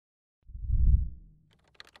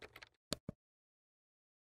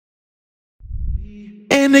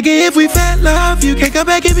And nigga, if we fell love, you can't come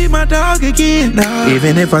back and be my dog again. No.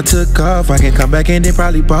 Even if I took off, I can come back and then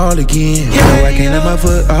probably ball again. Yeah, no, I can't let my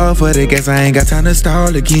foot off for the gas, I ain't got time to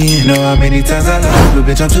stall again. Know how many times I lost, but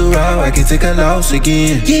bitch, I'm too raw, I can take a loss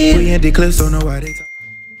again. Yeah. We in the clips, don't know why they talk.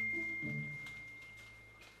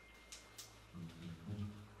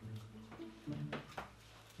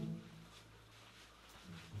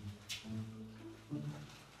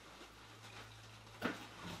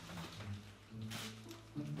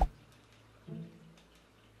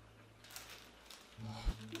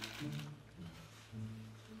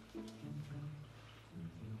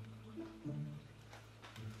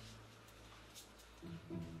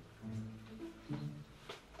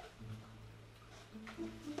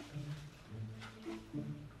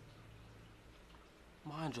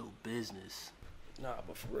 Mind your business. Nah,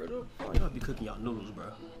 but for real though, why y'all be cooking y'all noodles, bro?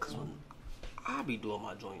 Cause when I be doing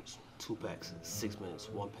my joints, 2 packs, 6 minutes,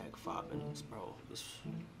 1 pack, 5 minutes, bro. It's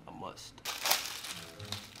a must.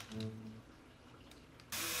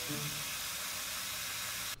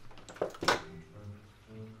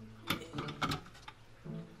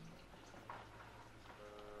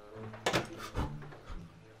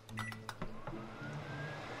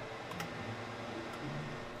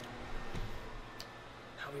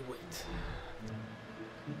 We wait.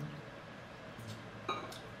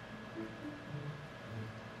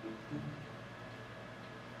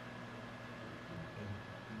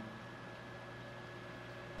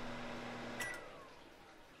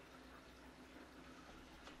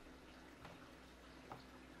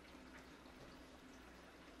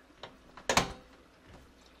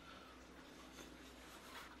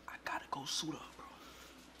 I gotta go suit up, bro.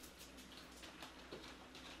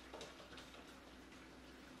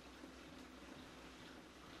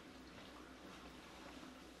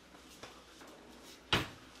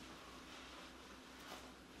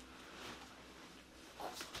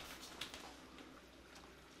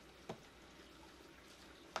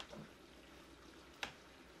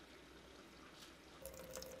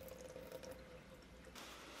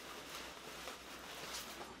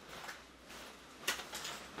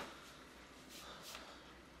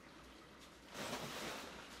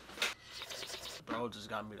 Bro just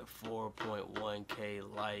got me the 4.1K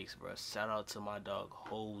likes, bro. Shout out to my dog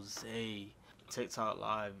Jose. TikTok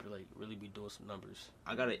live, like, really be doing some numbers.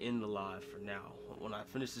 I gotta end the live for now. When I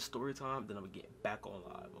finish this story time, then I'm gonna get back on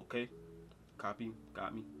live, okay? Copy?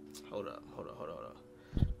 Got me? Hold up.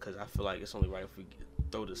 Cause I feel like it's only right if we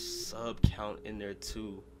throw the sub count in there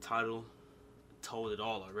too. Title told it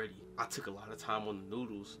all already. I took a lot of time on the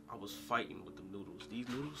noodles. I was fighting with the noodles. These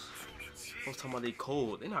noodles, I was talking about they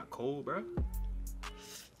cold. They not cold, bro.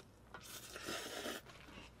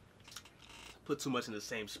 Put too much in the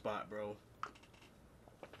same spot, bro.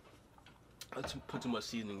 I put too much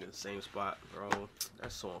seasoning in the same spot, bro.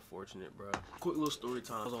 That's so unfortunate, bro. Quick little story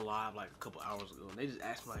time. I was on live like a couple hours ago, and they just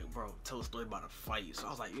asked me like, bro, tell a story about a fight. So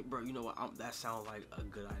I was like, bro, you know what? That sounds like a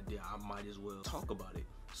good idea. I might as well talk about it.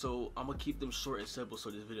 So I'm gonna keep them short and simple so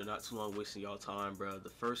this video not too long wasting y'all time, bro. The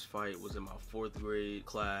first fight was in my 4th grade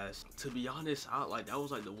class. To be honest, that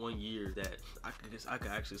was like the 1 year that I could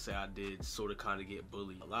actually say I did sort of kind of get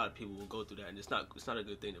bullied. A lot of people will go through that, and it's not a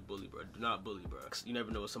good thing to bully, bro. Do not bully, bro. You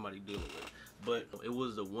never know what somebody's dealing with. But it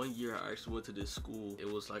was the 1 year I actually went to this school. It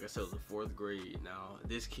was, like I said, it was the 4th grade. Now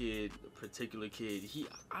this kid, particular kid,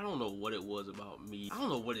 I don't know what it was about me. I don't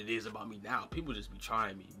know what it is about me now. People just be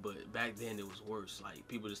trying me, but back then it was worse. Like,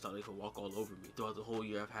 people just thought they could walk all over me. Throughout the whole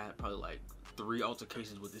year, I've had probably like 3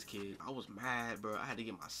 altercations with this kid. I was mad, bro. I had to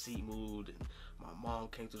get my seat moved, and my mom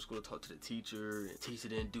came to school to talk to the teacher, and the teacher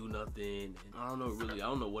didn't do nothing. And I don't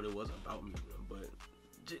know what it was about me, but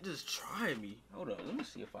just try me. Hold on, let me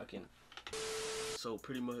see if I can. So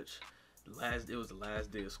pretty much, it was the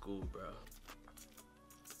last day of school, bro.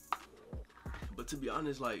 But to be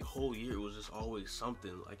honest, like, whole year it was just always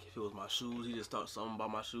something. Like, if it was my shoes, he just thought something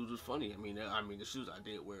about my shoes was funny. I mean, the shoes I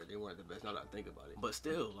did wear, they weren't the best. Now that I think about it, but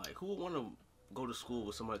still, like, who would want to go to school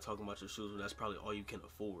with somebody talking about your shoes when that's probably all you can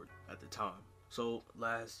afford at the time? So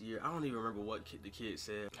last year, I don't even remember what the kid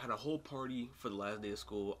said. I had a whole party for the last day of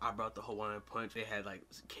school. I brought the Hawaiian Punch. They had like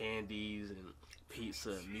candies and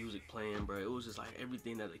pizza, music playing, bro. It was just like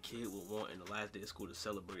everything that a kid would want in the last day of school to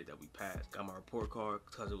celebrate that we passed. Got my report card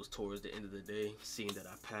because it was towards the end of the day, seeing that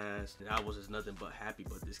I passed, and I was just nothing but happy.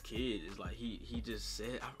 But this kid is like, he just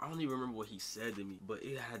said, I don't even remember what he said to me, but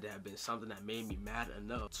it had to have been something that made me mad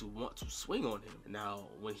enough to want to swing on him. Now,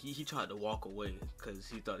 when he tried to walk away because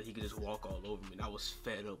he thought he could just walk all over me, and I was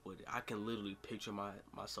fed up with it. I can literally picture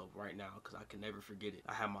myself right now because I can never forget it.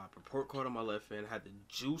 I had my report card on my left hand, I had the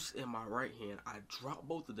juice in my right hand. I dropped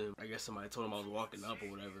both of them. I guess somebody told him I was walking up or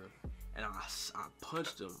whatever. and I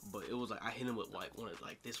punched him, but it was like I hit him with like one of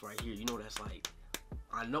like this right here. You know, that's like,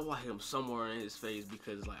 I know I hit him somewhere in his face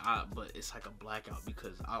because like but it's like a blackout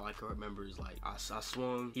because I like remember is like I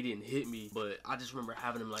swung, he didn't hit me, but I just remember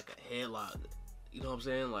having him like a headlock. You know what I'm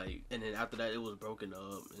saying? Like, and then after that, it was broken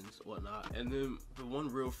up and whatnot. And then the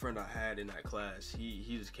one real friend I had in that class, he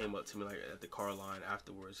just came up to me like at the car line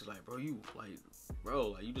afterwards. He's like, bro, you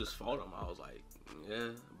just fought him. I was like, yeah,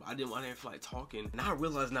 but I didn't feel like talking. And I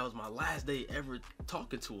realized that was my last day ever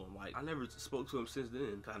talking to him. Like, I never spoke to him since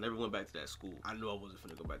then. I never went back to that school. I knew I wasn't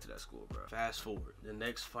finna go back to that school, bro. Fast forward, the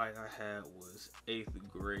next fight I had was 8th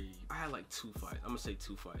grade. I had like 2 fights. I'm gonna say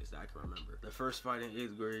 2 fights that I can remember. The first fight in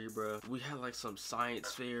 8th grade, bro, we had like some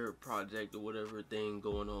science fair project or whatever thing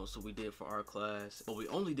going on, so we did for our class, but we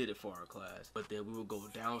only did it for our class. But then we would go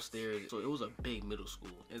downstairs, so it was a big middle school,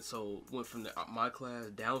 and so went from my class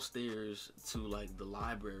downstairs to like the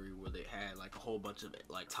library where they had like a whole bunch of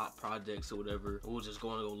like top projects or whatever. We were just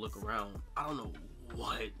going to go look around. I don't know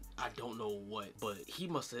what, but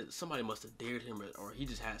somebody must have dared him, or he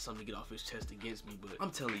just had something to get off his chest against me. But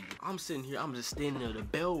I'm telling you, I'm sitting here, I'm just standing there, the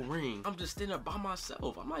bell ring, I'm just standing there by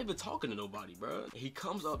myself, I'm not even talking to nobody, bro. And he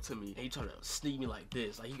comes up to me and he tried to sneak me like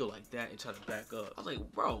this, like he go like that and try to back up. I was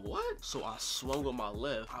like, bro, what? So I swung with my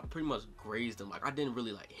left, I pretty much grazed him. Like, I didn't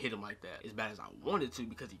really like hit him like that as bad as I wanted to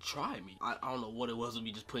because he tried me. I don't know what it was with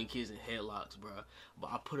me just putting kids in headlocks, bro,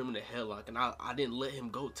 but I put him in a headlock and I didn't let him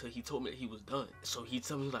go till he told me that he was done. So he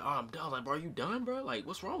told me, he's like, oh, I'm done. I was like, bro, are you done, bro? Like,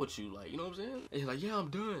 what's wrong with you? Like, you know what I'm saying? And he's like, yeah, I'm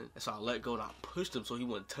done. And so I let go and I pushed him so he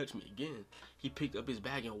wouldn't touch me again. He picked up his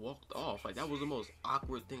bag and walked off. Like, that was the most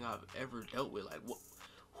awkward thing I've ever dealt with. Like, what?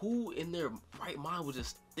 Who in their right mind would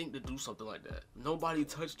just think to do something like that? Nobody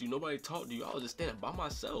touched you, nobody talked to you. I was just standing by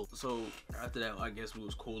myself. So after that, I guess we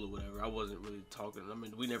was cool or whatever. I wasn't really talking. I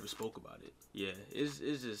mean, we never spoke about it. Yeah, it's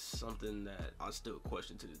just something that I still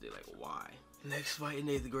question to this day, like, why? Next fight in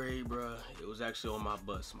 8th grade, bruh, it was actually on my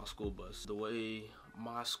bus, my school bus. The way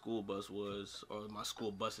my school bus was, or my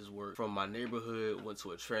school buses work, from my neighborhood went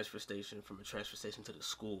to a transfer station, from a transfer station to the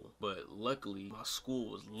school. But luckily, my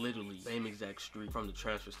school was literally same exact street from the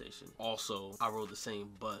transfer station. Also, I rode the same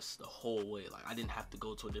bus the whole way. Like, I didn't have to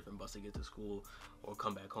go to a different bus to get to school or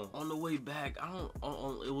come back home. On the way back,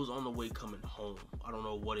 it was on the way coming home. I don't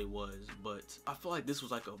know what it was, but I feel like this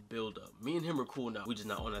was like a build-up. Me and him are cool now. We just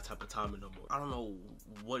not on that type of timing no more. I don't know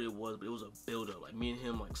what it was, but it was a build-up. Like, me and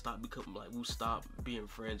him like we stopped being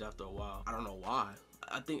friends after a while. I don't know why.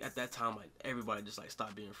 I think at that time, like, everybody just like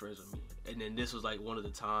stopped being friends with me. And then this was like one of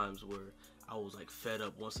the times where I was like fed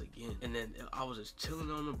up once again. And then I was just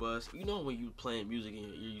chilling on the bus. You know when you playing music in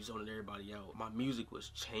your ear, you zoning everybody out. My music was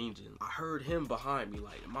changing. I heard him behind me.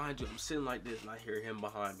 Like, mind you, I'm sitting like this and I hear him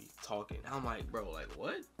behind me talking. And I'm like, bro, like,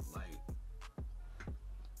 what?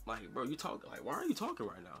 Like, bro, you talking? Like, why are you talking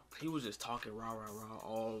right now? He was just talking rah,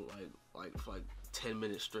 all like for like 10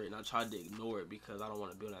 minutes straight, and I tried to ignore it because I don't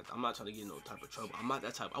want to be on that. I'm not trying to get in no type of trouble. I'm not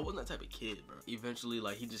that type. I wasn't that type of kid, bro. Eventually,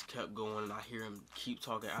 like, he just kept going, and I hear him keep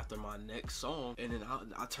talking after my next song, and then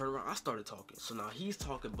I turn around, I started talking. So now he's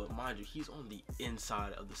talking, but mind you, he's on the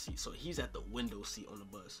inside of the seat, so he's at the window seat on the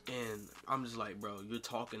bus, and I'm just like, bro, you're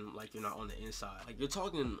talking like you're not on the inside. Like, you're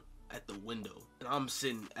talking at the window, and I'm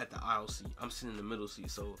sitting at the aisle seat. I'm sitting in the middle seat.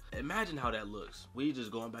 So imagine how that looks. We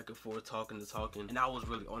just going back and forth, talking, and I was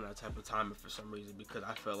really on that type of timing for some reason, because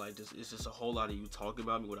I felt like it's just a whole lot of you talking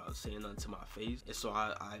about me without saying nothing to my face. And so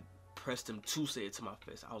I pressed him to say it to my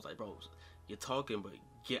face. I was like, bro, you're talking, but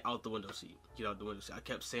get out the window seat. Get out the window seat. I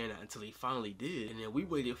kept saying that until he finally did, and then we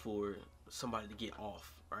waited for somebody to get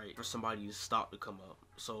off, right? For somebody to stop to come up.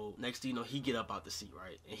 So next thing you know, he get up out the seat,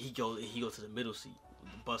 right? And he go to the middle seat.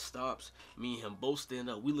 The bus stops, me and him both stand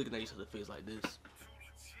up, we looking at each other's face like this,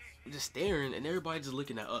 just staring, and everybody just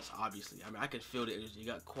looking at us, obviously. I mean, I could feel the energy. It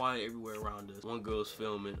got quiet everywhere around us. One girl's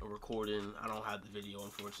filming or recording. I don't have the video,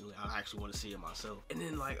 unfortunately. I actually want to see it myself. And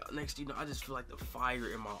then, like, next thing you know, I just feel like the fire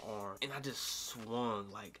in my arm, and I just swung.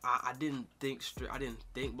 Like, I didn't think straight. I didn't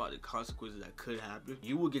think about the consequences that could happen.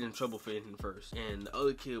 You would get in trouble for hitting first, and the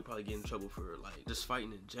other kid would probably get in trouble for, like, just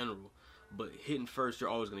fighting in general. But hitting first, you're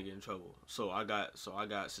always gonna get in trouble. So I got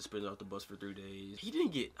suspended off the bus for 3 days. He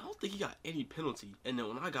didn't get, I don't think he got any penalty. And then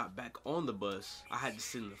when I got back on the bus, I had to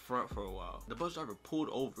sit in the front for a while. The bus driver pulled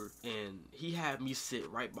over, and he had me sit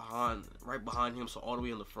right behind him, so all the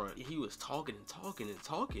way in the front. And he was talking and talking and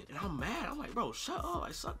talking, and I'm mad. I'm like, bro, shut up!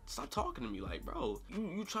 Like, stop talking to me. Like, bro,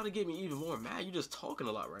 you trying to get me even more mad. You just talking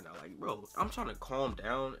a lot right now. Like, bro, I'm trying to calm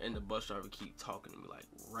down, and the bus driver keep talking to me like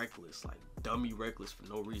reckless, like dummy reckless for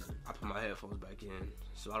no reason. I put my headphones back in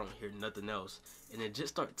so I don't hear nothing else, and then just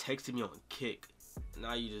start texting me on Kick.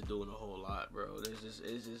 now you just doing a whole lot, bro.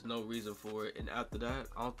 It's just no reason for it. And after that,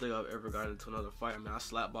 I don't think I've ever gotten into another fight. I mean, I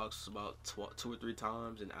slap boxed about 2 or 3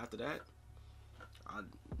 times, and after that, I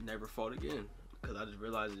never fought again. Because I just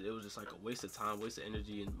realized it was just like a waste of time, waste of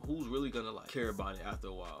energy, and who's really gonna like care about it after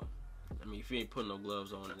a while? I mean, if you ain't putting no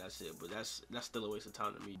gloves on, and that's it. But that's still a waste of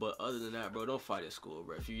time to me. But other than that, bro, don't fight at school,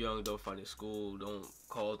 bro. If you're young, don't fight at school. Don't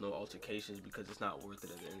cause no altercations because it's not worth it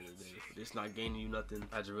at the end of the day. It's not gaining you nothing.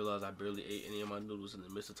 I just realized I barely ate any of my noodles in the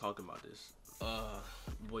midst of talking about this.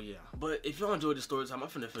 But yeah. But if y'all enjoyed the story time, I'm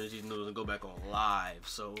finna finish these noodles and go back on live.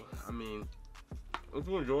 So, I mean, if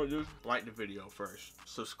you enjoyed this, like the video first.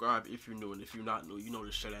 Subscribe if you're new, and if you're not new, you know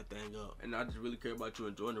to shut that thing up. And I just really care about you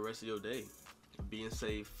enjoying the rest of your day, being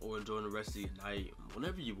safe, or enjoying the rest of your night,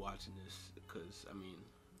 whenever you're watching this. Because, I mean,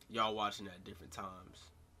 y'all watching at different times.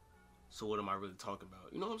 So what am I really talking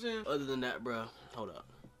about? You know what I'm saying? Other than that, bro, hold up.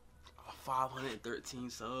 513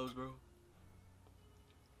 subs, bro.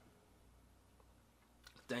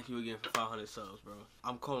 Thank you again for 500 subs, bro.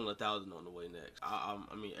 I'm calling 1,000 on the way next. I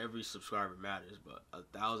mean, every subscriber matters, but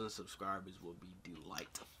 1,000 subscribers will be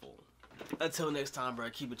delightful. Until next time, bro,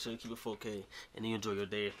 keep it chill, keep it 4K, and you enjoy your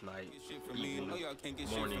day, night, evening,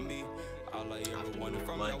 morning,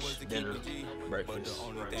 lunch, dinner, breakfast. The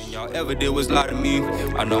only thing y'all ever did was lie to me.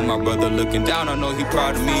 I know my brother looking down, I know he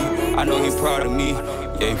proud of me. I know he proud of me.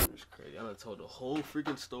 Yeah. It's crazy. I done told the whole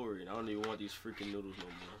freaking story, and I don't even want these freaking noodles no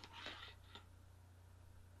more.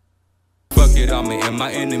 Fuck it, I'm and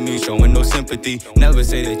my enemy, showing no sympathy. Never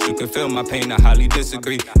say that you can feel my pain, I highly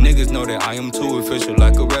disagree. Niggas know that I am too official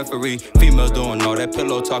like a referee. Females doing all that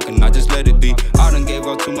pillow talking, I just let it be. I done gave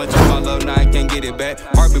up too much of my love, now I can't get it back.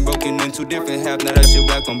 Heart been broken in 2 different halves, now that shit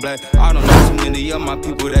black on black. I don't know too many of my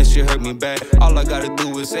people, that shit hurt me bad. All I gotta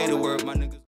do is say the word, my niggas.